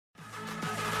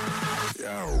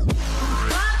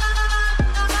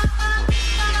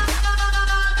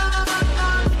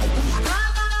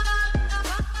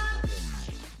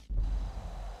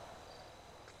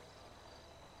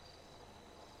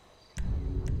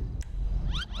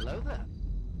there.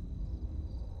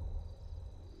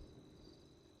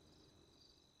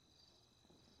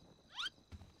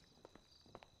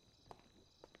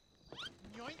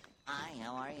 Yoink. Hi,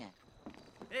 how are you?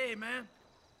 Hey, man.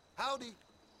 Howdy.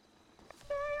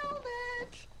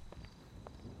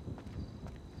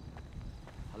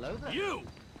 Hello there. You!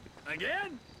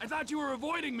 Again? I thought you were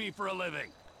avoiding me for a living.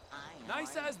 Hi, how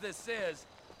Nice are as this is,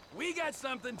 we got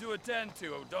something to attend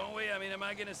to, don't we? I mean, am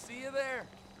I gonna see you there?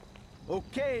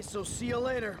 Okay, so see you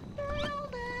later.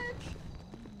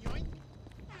 Yoink.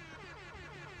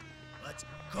 Let's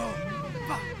go.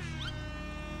 Fuck.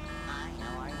 Hi,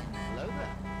 how are you? Hello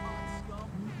there.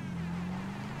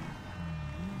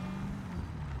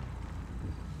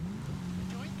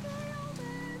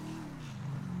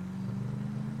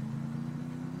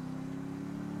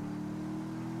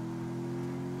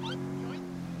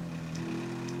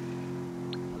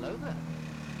 Hello there.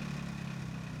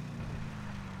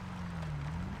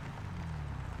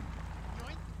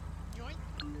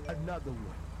 Another one.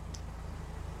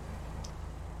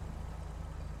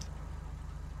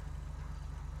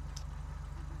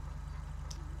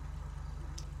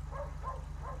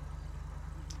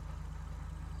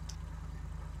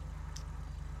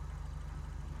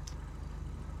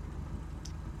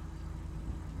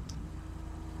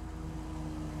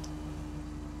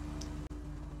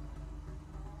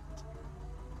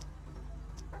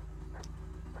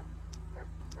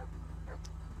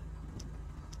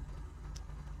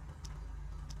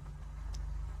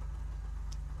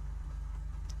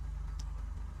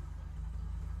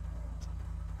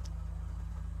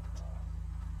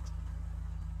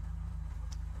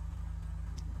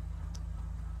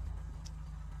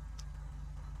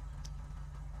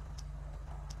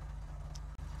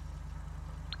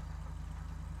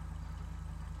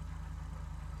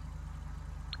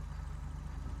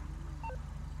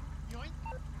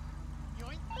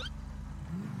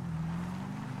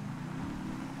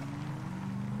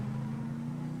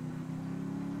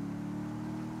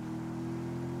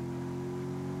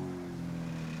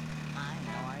 Hi,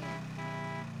 how are you?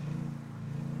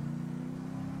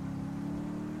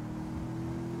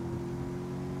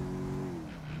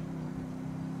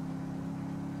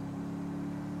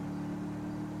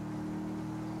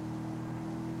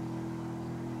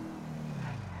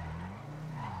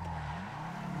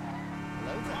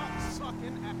 Hello there.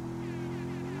 Sucking.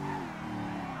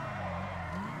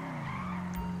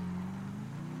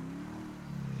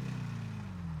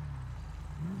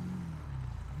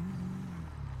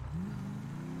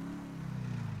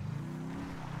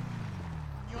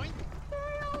 Yoink.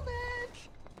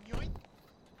 Yoink.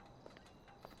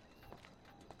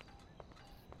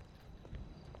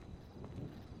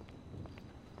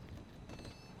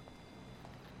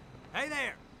 Hey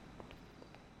there!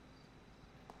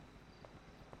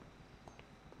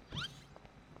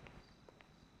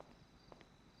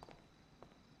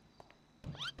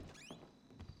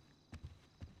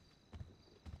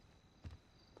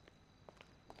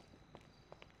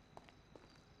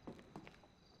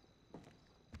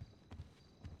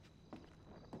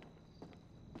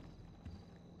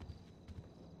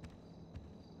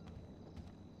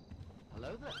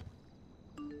 Hello there.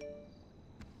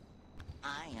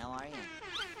 Hi, how are you?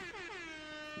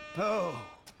 Oh,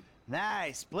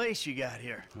 nice place you got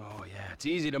here. Oh, yeah, it's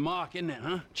easy to mock, isn't it,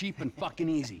 huh? Cheap and fucking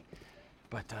easy.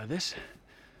 But, this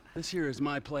here is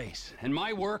my place. And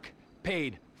my work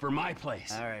paid for my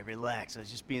place. All right, relax. I was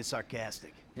just being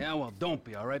sarcastic. Yeah, well, don't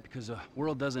be, all right? Because the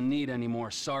world doesn't need any more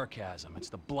sarcasm. It's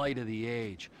the blight of the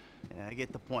age. Yeah, I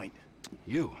get the point.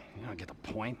 You don't get the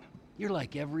point. You're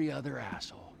like every other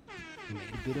asshole. You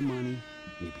made a bit of money,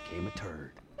 and you became a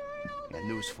turd. Got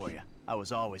news for you. I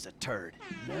was always a turd.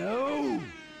 No!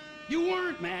 You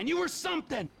weren't, man. You were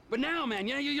something. But now, man,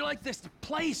 you're like this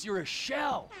place. You're a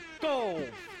shell. Go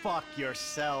fuck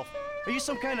yourself. Are you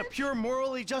some kind of pure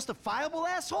morally justifiable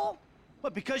asshole?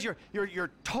 What, because you're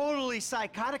totally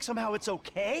psychotic, somehow it's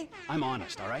okay? I'm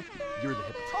honest, all right? You're the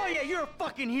hypocrite. Oh yeah, you're a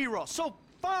fucking hero, so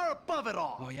far above it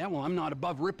all. Oh, yeah? Well, I'm not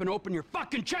above ripping open your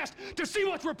fucking chest to see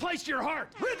what's replaced your heart.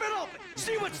 Rip it open!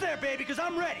 See what's there, baby, because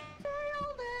I'm ready.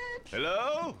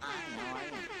 Hello? Hi, how are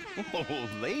you? Oh,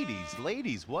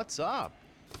 ladies, what's up?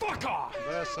 Fuck off!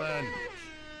 Listen,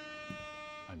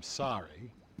 I'm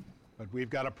sorry, but we've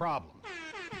got a problem.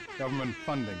 Government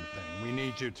funding thing. We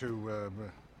need you to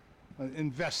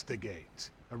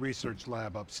investigate a research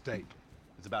lab upstate.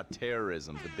 It's about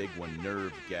terrorism, the big one,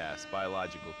 nerve gas,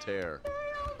 biological terror.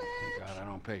 Thank God I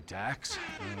don't pay tax.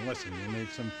 Listen, you need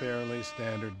some fairly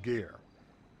standard gear.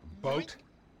 A boat,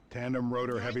 tandem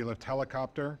rotor heavy lift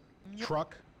helicopter,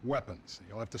 truck, weapons.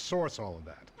 You'll have to source all of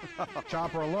that.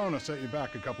 Chopper alone will set you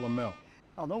back a couple of mil.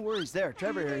 Oh, no worries there.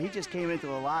 Trevor here, he just came into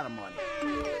a lot of money.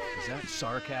 Is that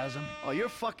sarcasm? Oh, you're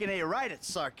fucking A right at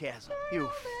sarcasm. You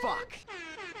fuck.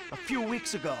 A few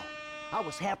weeks ago, I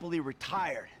was happily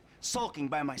retired, sulking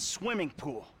by my swimming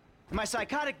pool. And my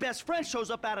psychotic best friend shows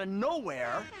up out of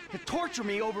nowhere to torture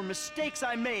me over mistakes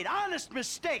I made, honest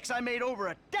mistakes I made over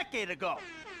a decade ago.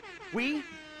 We,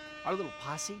 our little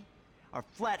posse, are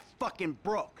flat fucking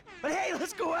broke. But hey,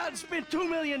 let's go out and spend $2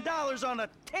 million on a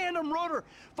tandem rotor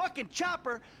fucking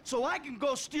chopper so I can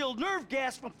go steal nerve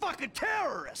gas from fucking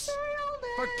terrorists.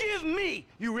 Forgive me,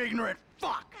 you ignorant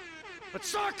fuck. But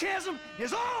sarcasm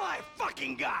is all I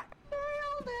fucking got.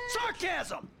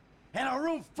 Sarcasm! And a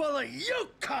room full of you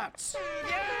cunts!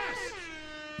 Yes!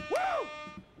 Woo!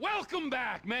 Welcome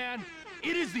back, man.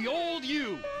 It is the old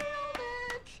you.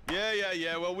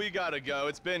 Yeah. Well, we gotta go.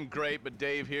 It's been great, but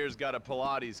Dave here's got a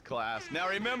Pilates class. Now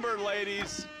remember,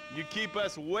 ladies, you keep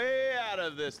us way out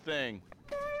of this thing.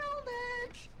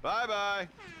 Bye-bye.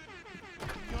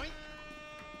 Yoink.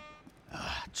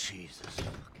 Ah, Jesus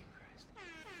fucking Christ.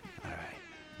 All right,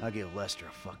 I'll give Lester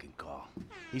a fucking call.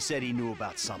 He said he knew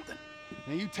about something.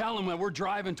 Now you tell him that we're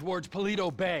driving towards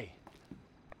Paleto Bay.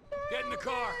 Get in the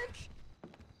car.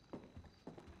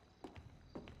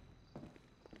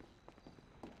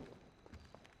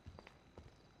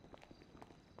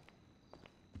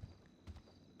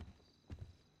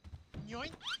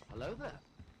 Yoink. Hello there.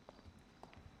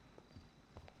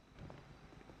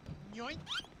 Yoink.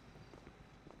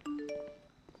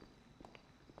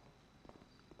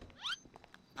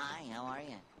 Hi, how are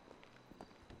you?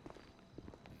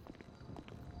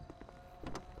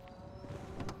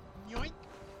 Yoink.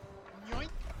 Yoink.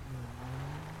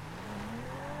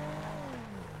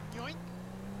 Yoink.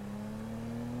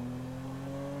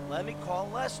 Let me call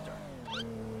Lester.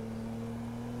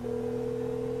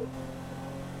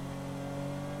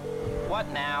 What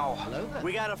now? Hello there.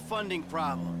 We got a funding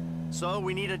problem, so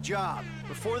we need a job.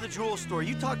 Before the jewel store,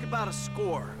 you talked about a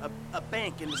score, a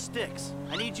bank in the sticks.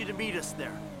 I need you to meet us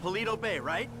there. Paleto Bay,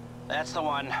 right? That's the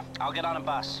one. I'll get on a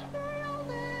bus.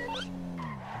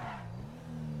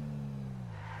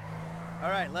 All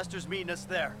right, Lester's meeting us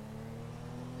there.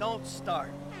 Don't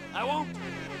start. I won't.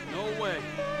 No way.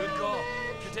 Good call.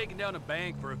 If you're taking down a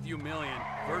bank for a few million,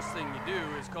 first thing you do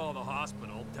is call the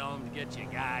hospital, tell them to get you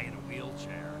a guy in a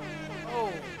wheelchair.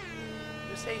 Oh,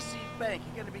 this Hayseed Bank,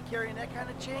 you gonna be carrying that kind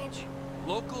of change?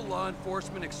 Local law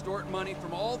enforcement extort money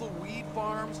from all the weed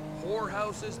farms,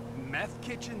 whorehouses, meth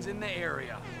kitchens in the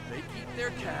area. They keep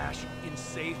their cash in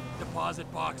safe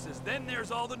deposit boxes. Then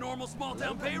there's all the normal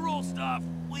small-town payroll stuff.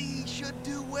 We should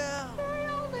do well.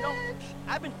 You know,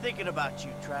 I've been thinking about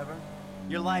you, Trevor.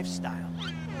 Your lifestyle.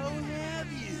 Oh,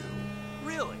 have you?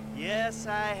 Really? Yes,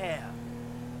 I have.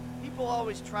 People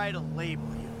always try to label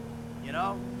you. You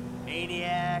know?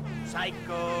 Maniac,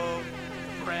 psycho,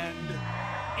 Friend,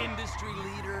 industry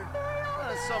leader.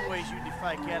 well, in some ways you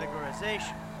defy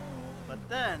categorization. But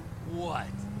then, What?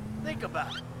 think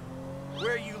about it.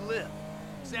 Where you live.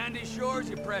 Sandy Shores,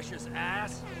 you precious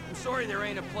ass. I'm sorry there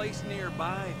ain't a place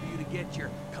nearby for you to get your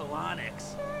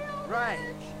colonics.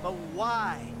 Right. But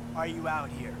why are you out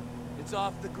here? It's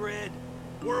off the grid.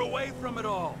 We're away from it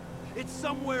all. It's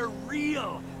somewhere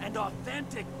real and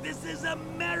authentic. This is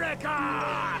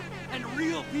America! And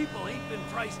real people ain't been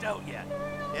priced out yet.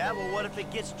 Yeah, well, what if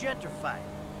it gets gentrified?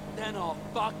 Then I'll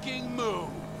fucking move.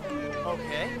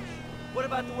 Okay. What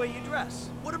about the way you dress?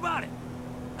 What about it?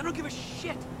 I don't give a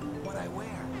shit what I wear.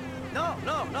 No.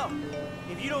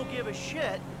 If you don't give a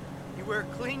shit, you wear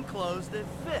clean clothes that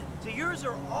fit. So yours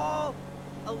are all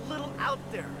a little out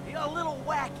there, you know, a little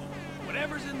wacky.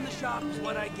 Whatever's in the shop is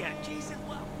what I get. Jesus,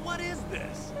 what is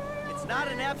this? It's not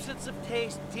an absence of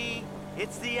taste, T.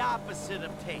 It's the opposite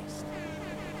of taste.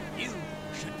 You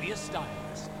should be a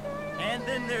stylist. And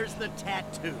then there's the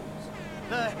tattoos,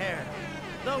 the hair,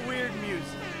 the weird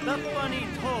music, the funny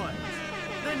toys,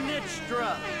 the niche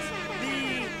drugs,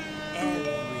 the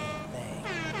everything.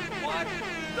 What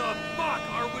the fuck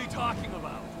are we talking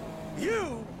about?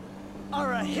 You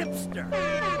are a hipster.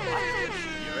 What?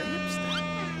 You're a hipster.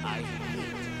 I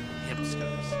hate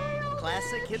hipsters.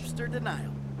 Classic hipster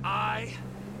denial. I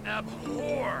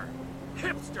abhor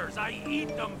hipsters. I eat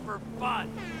them for fun.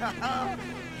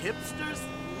 Hipsters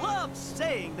love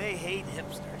saying they hate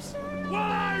hipsters. What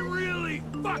I really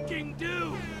fucking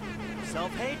do.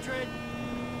 Self-hatred.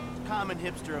 Common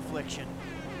hipster affliction.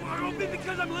 Well,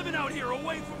 because I'm living out here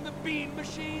away from the bean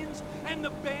machines and the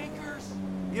bankers.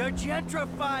 You're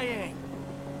gentrifying.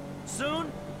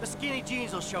 Soon, the skinny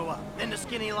jeans will show up, then the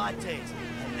skinny lattes,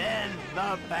 and then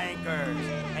the bankers.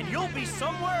 And you'll be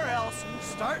somewhere else,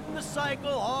 starting the cycle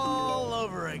all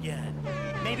over again.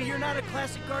 Maybe you're not a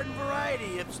classic garden variety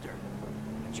hipster.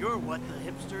 But you're what the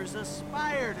hipsters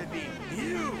aspire to be.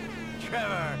 You,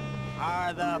 Trevor,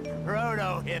 are the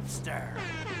proto-hipster.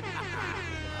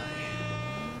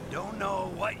 Don't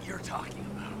know what you're talking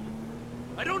about.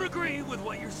 I don't agree with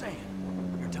what you're saying.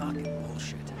 You're talking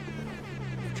bullshit.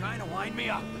 You're trying to wind me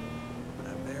up. But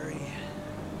I'm very,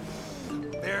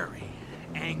 very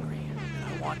angry. And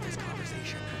I want this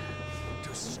conversation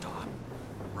to stop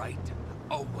right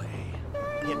away.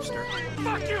 Hipster.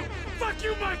 Fuck you! Fuck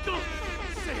you, Michael!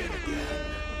 Say it again.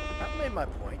 I've made my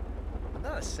point. I'm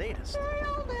not a sadist.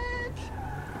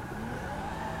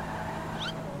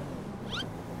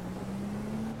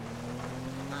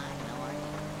 Hi, how are you?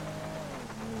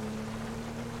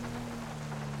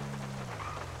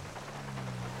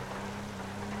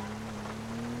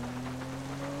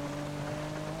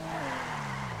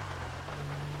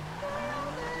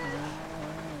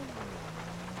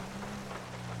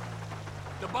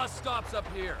 The bus stops up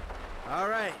here. All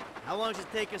right. How long does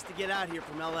it take us to get out here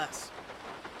from LS?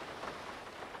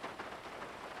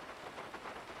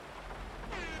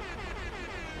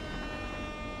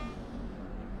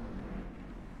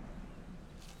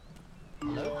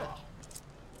 Hello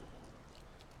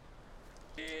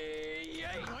there.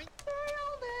 Yoink.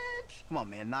 Come on,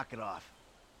 man. Knock it off.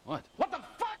 What? What the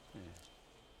fuck?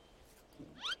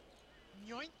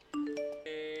 Yoink.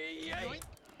 Yoink.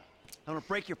 I'm gonna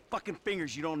break your fucking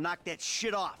fingers. You don't knock that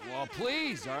shit off. Well,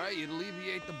 please, all right? You'd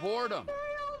alleviate the boredom.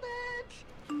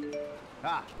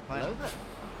 Ah, fine. Hello there.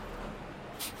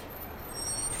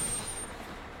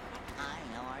 Hi,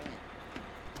 how are you?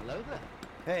 Hello there.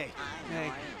 Hey, Hi, how are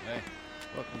you? Hey.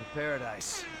 welcome to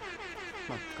paradise.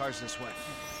 Come on, car's this way.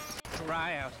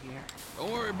 Dry out here.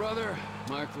 Don't worry, brother.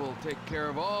 Mark will take care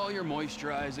of all your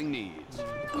moisturizing needs.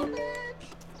 Oh.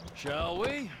 Shall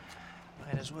we?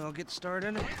 Might as well get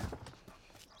started.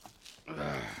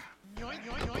 Yoink,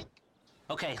 yoink, yoink.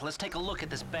 Okay, let's take a look at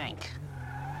this bank.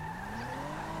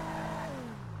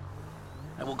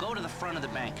 I will go to the front of the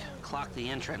bank, clock the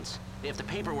entrance. If the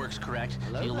paperwork's correct,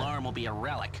 Hello the there. alarm will be a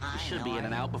relic. Hi, We should how be in are and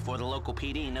you? out before the local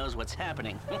PD knows what's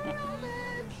happening.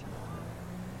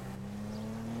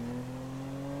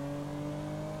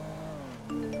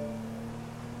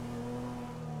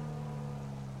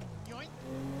 Yoink.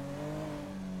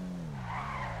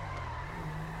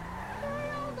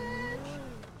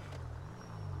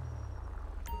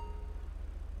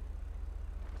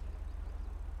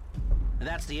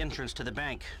 That's the entrance to the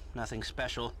bank. Nothing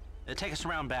special. Take us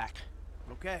around back.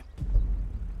 Okay.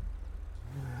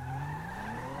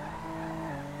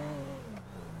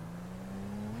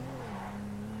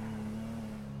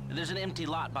 There's an empty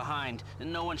lot behind.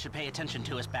 No one should pay attention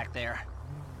to us back there.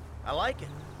 I like it.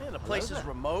 Man, the place is there.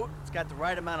 remote. It's got the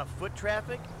right amount of foot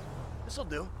traffic. This'll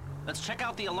do. Let's check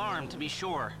out the alarm to be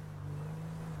sure.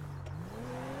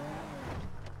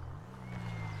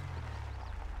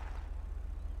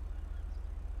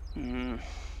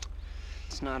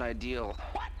 It's not ideal.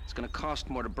 It's gonna cost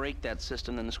more to break that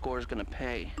system than the score's gonna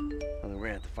pay. Well, then we're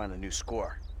gonna have to find a new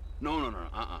score. No.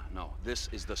 No. This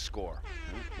is the score.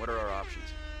 What are our options?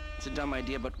 It's a dumb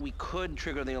idea, but we could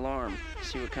trigger the alarm.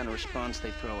 See what kind of response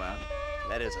they throw out.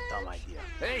 That is a dumb idea.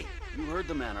 Hey, you heard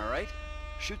the man, all right?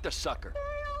 Shoot the sucker.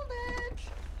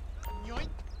 Yoink.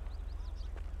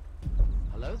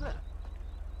 Hello there.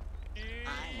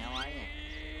 Hi, how are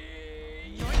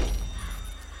you? Yoink.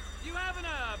 You having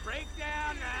a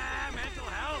breakdown? Mental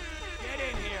health? Get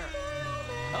in here.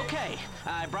 Okay,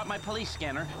 I brought my police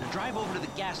scanner. Now drive over to the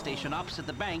gas station opposite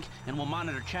the bank, and we'll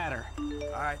monitor chatter. All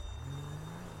right.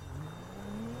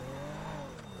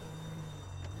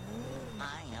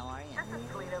 Hi, how are you? This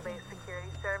is Toledo-based security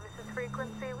services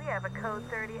frequency. We have a code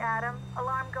 30 Adam.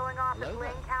 Alarm going off Hello at there.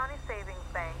 Blaine County Savings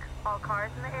Bank. All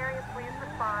cars in the area, please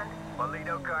respond.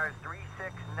 Toledo cars 3,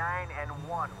 6, 9, and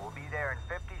 1 will be there in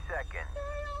 50 seconds.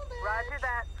 Roger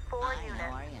that. 4 Hi, how units.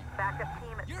 are you? Backup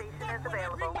team at station is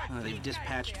available. They've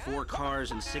dispatched 4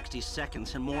 cars in 60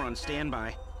 seconds and more on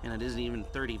standby. And it isn't even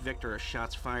 30 Victor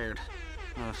shots fired.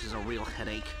 Oh, this is a real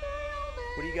headache.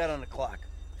 What do you got on the clock?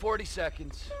 40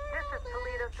 seconds. This is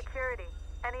Toledo Security.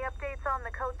 Any updates on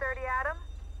the code 30 Adam?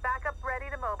 Backup ready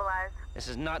to mobilize. This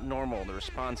is not normal. The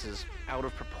response is out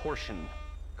of proportion.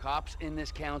 Cops in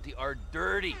this county are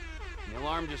dirty. The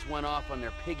alarm just went off on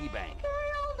their piggy bank.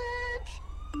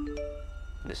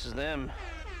 This is them.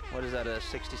 What is that, a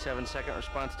 67-second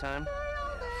response time?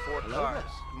 4 Hello cars.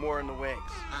 there. More in the wings.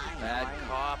 Hi, how Bad are you?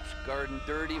 cops guarding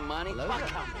dirty money. Hello Fuck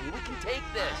there. 'em, we can take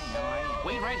this. Hi, how are you?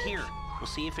 Wait right here. We'll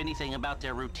see if anything about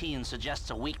their routine suggests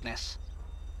a weakness.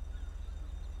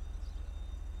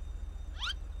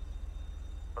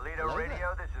 Toledo Hello there.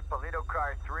 Radio, this is Toledo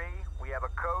car 3. We have a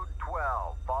code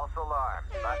 12, false alarm.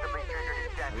 Possibly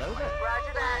triggered Hello intentionally. there.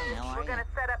 Roger that.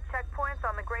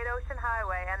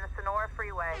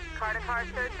 freeway. Car-to-car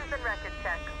searches and record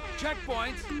checks.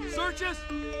 Checkpoints? Searches?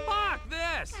 Fuck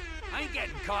this! I ain't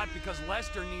getting caught because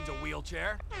Lester needs a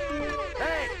wheelchair.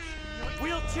 Hey,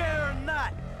 wheelchair or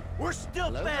not, we're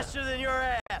still faster than your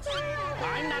ass.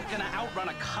 I'm not gonna outrun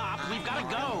a cop. We've gotta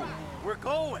go. We're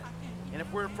going. And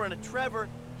if we're in front of Trevor,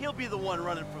 he'll be the one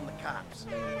running from the cops.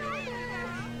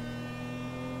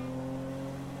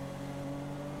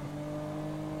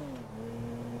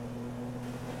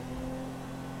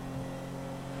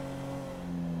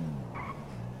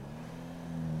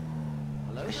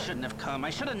 I shouldn't have come. I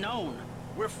should have known.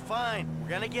 We're fine. We're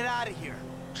gonna get out of here.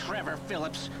 Trevor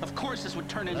Phillips. Of course this would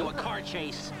turn into a car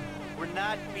chase. We're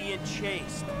not being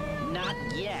chased. Not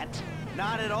yet.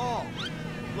 Not at all.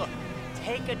 Look,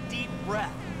 take a deep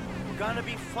breath. We're gonna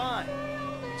be fine.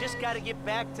 Just gotta get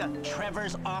back to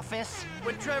Trevor's office?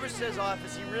 When Trevor says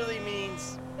office, he really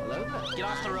means... Hello there. Get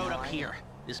off the road up here.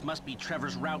 This must be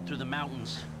Trevor's route through the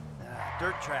mountains.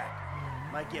 Dirt track.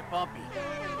 Might get bumpy.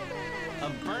 A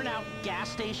burnout gas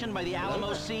station by the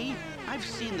Alamo Sea? I've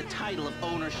seen the title of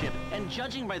ownership, and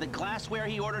judging by the glassware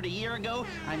he ordered a year ago,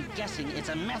 I'm guessing it's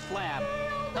a meth lab.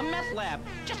 A meth lab!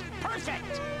 Just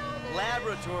perfect!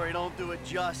 Laboratory don't do it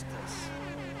justice.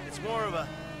 It's more of a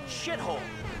shithole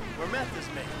where meth is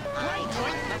made.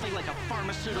 Right! Nothing like a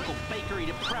pharmaceutical bakery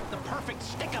to prep the perfect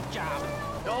stick-up job.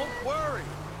 Don't worry.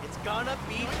 It's gonna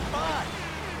be fun.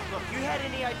 Look, you had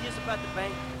any ideas about the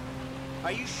bank?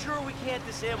 Are you sure we can't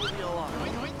disable the alarm?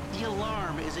 The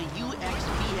alarm is a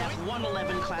UXVF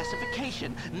 111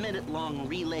 classification, minute-long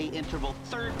relay interval,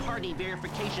 third-party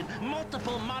verification,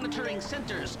 multiple monitoring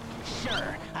centers.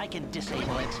 Sure, I can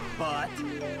disable it. But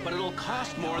it'll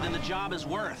cost more than the job is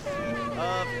worth.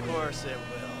 Of course it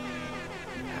will.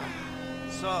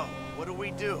 So, what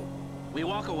do? We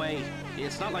walk away.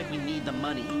 It's not like we need the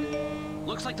money.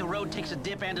 Looks like the road takes a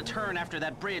dip and a turn after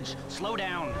that bridge. Slow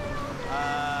down.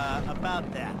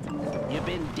 About that. You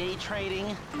been day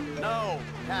trading? No,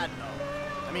 God, no.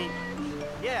 I mean,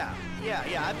 yeah,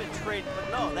 I've been trading, but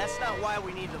no, that's not why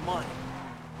we need the money.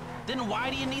 Then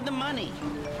why do you need the money?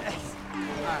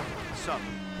 Alright, so,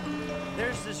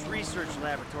 there's this research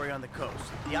laboratory on the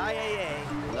coast. The IAA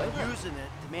is using it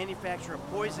to manufacture a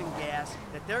poison gas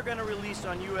that they're gonna release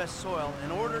on U.S. soil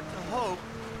in order to hope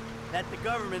that the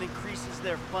government increases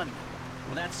their funding.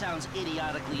 Well, that sounds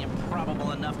idiotically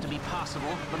improbable enough to be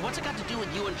possible, but what's it got to do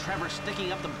with you and Trevor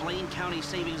sticking up the Blaine County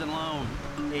Savings and Loan?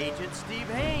 Agent Steve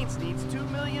Haynes needs $2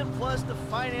 million plus to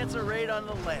finance a raid on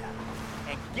the lab.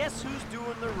 And guess who's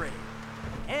doing the raid?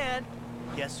 And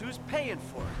guess who's paying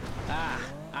for it? Ah,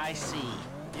 I see.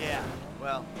 Yeah,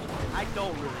 well, I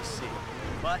don't really see.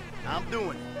 But I'm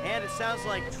doing it. And it sounds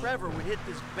like Trevor would hit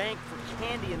this bank for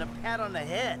candy and a pat on the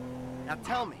head. Now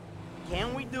tell me,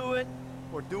 can we do it?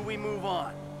 Or do we move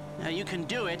on? Now, you can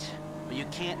do it, but you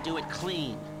can't do it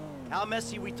clean. How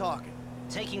messy we talking?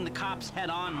 Taking the cops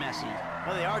head-on messy.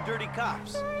 Well, they are dirty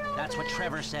cops. That's what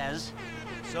Trevor says.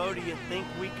 So do you think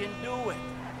we can do it?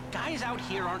 Guys out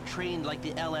here aren't trained like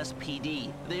the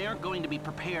LSPD. They aren't going to be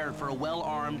prepared for a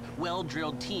well-armed,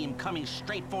 well-drilled team coming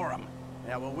straight for them.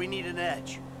 Yeah, well, we need an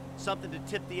edge. Something to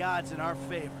tip the odds in our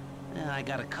favor. I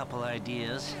got a couple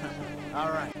ideas. All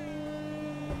right.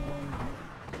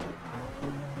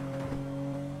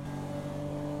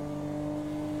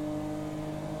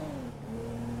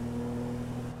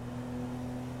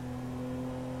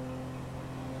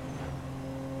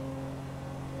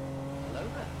 Hello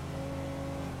there.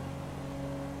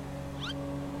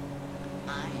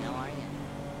 Hi, how are you?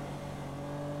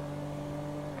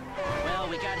 Well,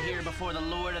 we got here before the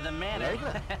Lord of the Manor.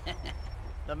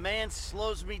 The man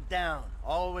slows me down.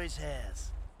 Always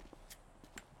has.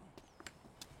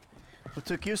 What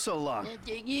took you so long?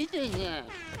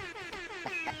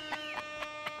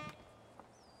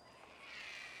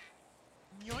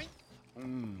 Yoink.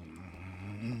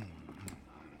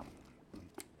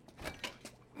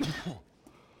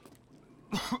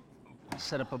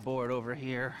 Set up a board over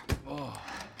here. Oh,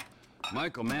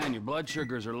 Michael, man, your blood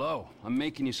sugars are low. I'm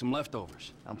making you some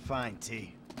leftovers. I'm fine,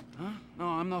 T. Huh? No,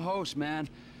 I'm the host, man.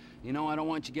 You know, I don't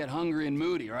want you to get hungry and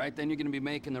moody, all right? Then you're gonna be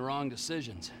making the wrong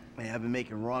decisions. Hey, I've been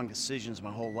making wrong decisions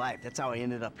my whole life. That's how I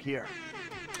ended up here.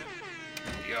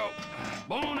 Yo,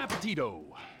 bon appetito.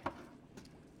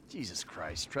 Jesus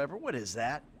Christ, Trevor, what is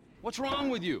that? What's wrong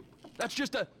with you? That's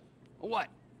just a what?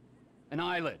 An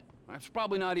eyelid. It's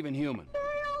probably not even human.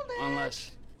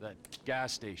 Unless that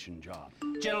gas station job.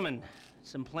 Gentlemen,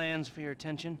 some plans for your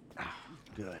attention?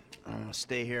 Good. I'm gonna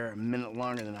stay here a minute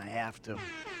longer than I have to.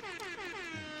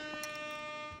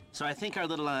 So I think our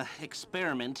little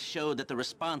experiment showed that the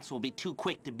response will be too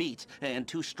quick to beat and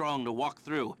too strong to walk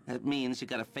through. That means you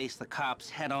gotta face the cops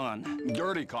head on.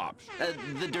 Dirty cops.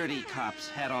 The dirty cops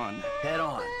head on. Head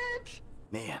on.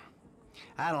 Man,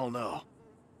 I don't know.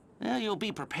 Well, you'll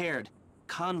be prepared.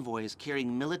 Convoys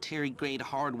carrying military-grade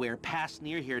hardware pass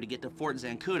near here to get to Fort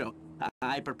Zancudo.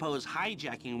 I propose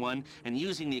hijacking one and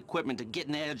using the equipment to get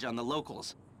an edge on the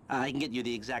locals. I can get you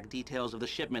the exact details of the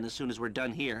shipment as soon as we're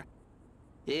done here.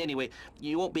 Anyway,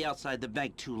 you won't be outside the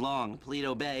bank too long.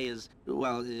 Paleto Bay is,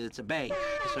 well, it's a bay,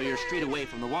 so you're a street away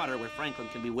from the water where Franklin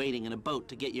can be waiting in a boat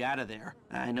to get you out of there.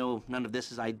 I know none of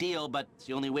this is ideal, but it's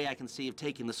the only way I can see of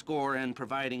taking the score and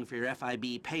providing for your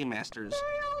FIB paymasters.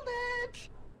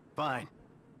 Fine.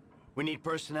 We need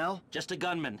personnel? Just a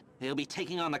gunman. He'll be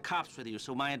taking on the cops with you,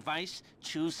 so my advice,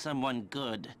 choose someone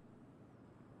good.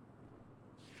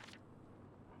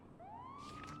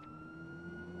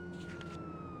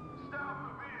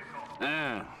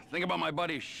 Think about my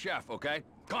buddy Chef, okay?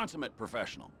 Consummate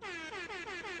professional.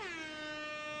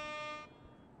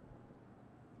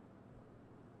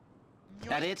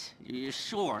 That it? You're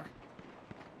sure?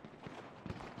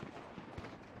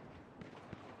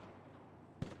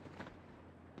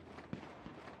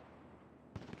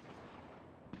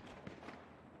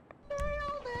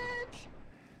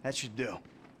 That should do.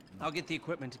 I'll get the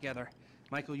equipment together.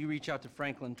 Michael, you reach out to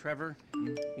Franklin. Trevor,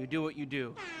 you do what you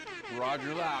do.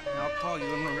 Roger that. I'll call you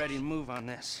when we're ready to move on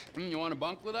this. You want to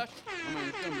bunk with us? I mean,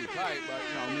 it's gonna be tight, but,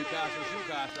 you know, Newcastle,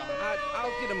 Newcastle.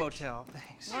 I'll get a motel,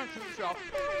 thanks. All right, shoot yourself.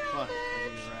 Fine, I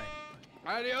think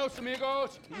you're right. Adios,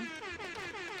 amigos.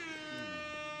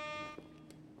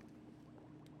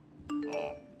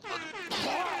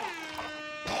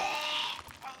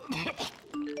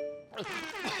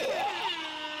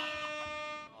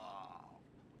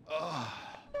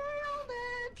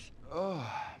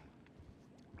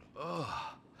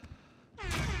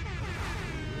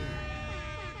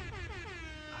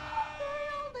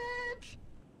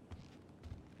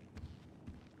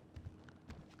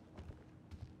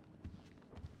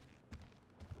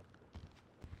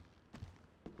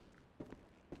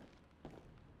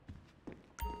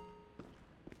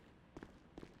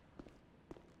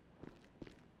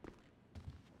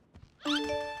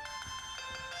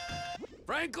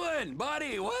 Franklin,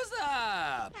 buddy, what's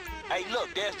up? Hey,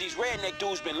 look, there's these redneck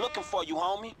dudes been looking for you,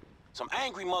 homie. Some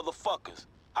angry motherfuckers.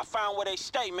 I found where they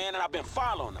stay, man, and I've been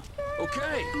following them.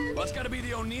 Okay, well, that's gotta be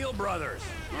the O'Neill brothers.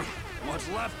 What's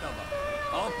left of them.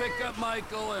 I'll pick up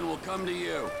Michael and we'll come to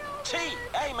you. T,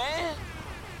 hey, man.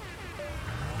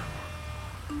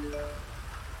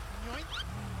 Yoink.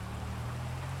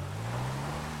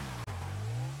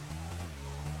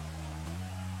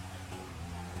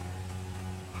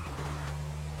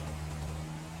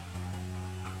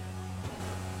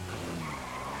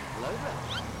 Hello there.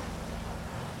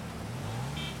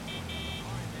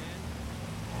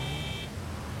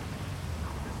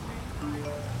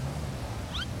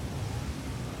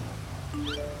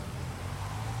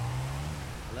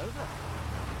 Hello there.